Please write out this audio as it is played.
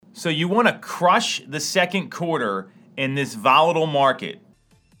So you want to crush the second quarter in this volatile market.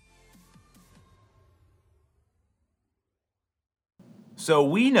 So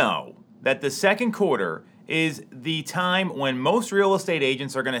we know that the second quarter is the time when most real estate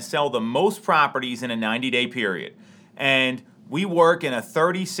agents are going to sell the most properties in a 90-day period. And we work in a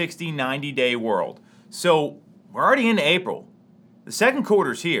 30, 60, 90-day world. So we're already into April. The second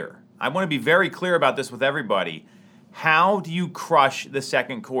quarter's here. I want to be very clear about this with everybody. How do you crush the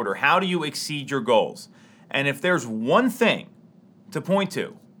second quarter? How do you exceed your goals? And if there's one thing to point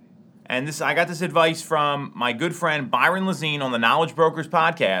to, and I got this advice from my good friend Byron Lazine on the Knowledge Brokers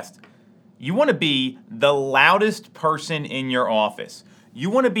podcast, you want to be the loudest person in your office. You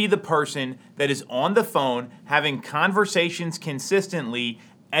want to be the person that is on the phone having conversations consistently,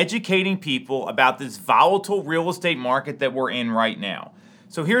 educating people about this volatile real estate market that we're in right now.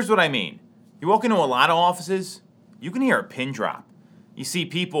 So here's what I mean. You walk into a lot of offices, you can hear a pin drop. You see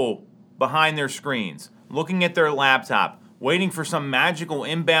people behind their screens, looking at their laptop, waiting for some magical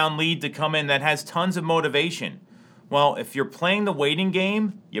inbound lead to come in that has tons of motivation. Well, if you're playing the waiting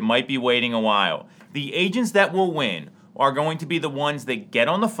game, you might be waiting a while. The agents that will win are going to be the ones that get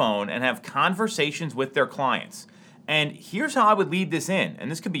on the phone and have conversations with their clients. And here's how I would lead this in.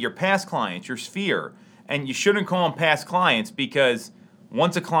 And this could be your past clients, your sphere. And you shouldn't call them past clients because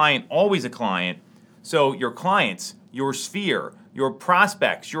once a client, always a client. So your clients, your sphere, your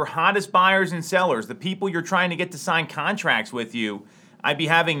prospects, your hottest buyers and sellers, the people you're trying to get to sign contracts with you, I'd be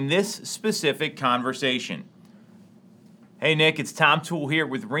having this specific conversation. Hey Nick, it's Tom Toole here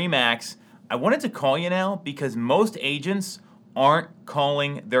with RE/MAX. I wanted to call you now because most agents aren't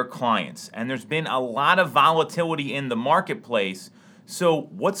calling their clients, and there's been a lot of volatility in the marketplace. So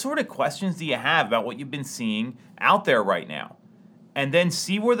what sort of questions do you have about what you've been seeing out there right now? And then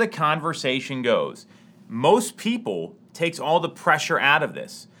see where the conversation goes. Most people takes all the pressure out of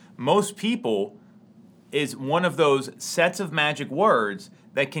this. Most people is one of those sets of magic words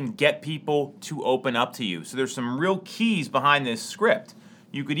that can get people to open up to you. So there's some real keys behind this script.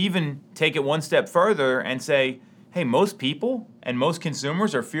 You could even take it one step further and say, hey, most people and most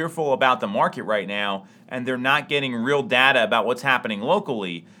consumers are fearful about the market right now, and they're not getting real data about what's happening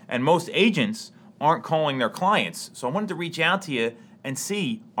locally, and most agents aren't calling their clients. So I wanted to reach out to you and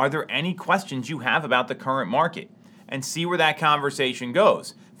see, are there any questions you have about the current market? And see where that conversation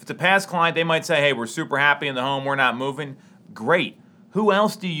goes. If it's a past client, they might say, hey, we're super happy in the home, we're not moving. Great. Who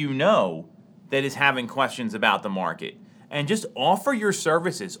else do you know that is having questions about the market? And just offer your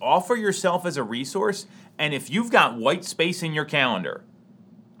services, offer yourself as a resource. And if you've got white space in your calendar,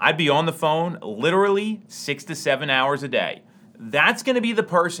 I'd be on the phone literally 6 to 7 hours a day. That's going to be the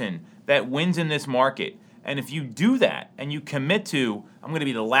person that wins in this market. And if you do that and you commit to, I'm going to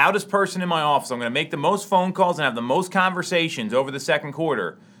be the loudest person in my office, I'm going to make the most phone calls and have the most conversations over the second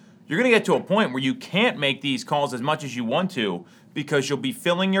quarter, you're going to get to a point where you can't make these calls as much as you want to because you'll be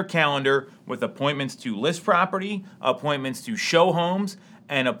filling your calendar with appointments to list property, appointments to show homes,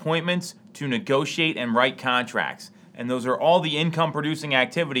 and appointments to negotiate and write contracts. And those are all the income-producing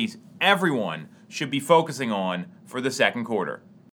activities everyone should be focusing on for the second quarter.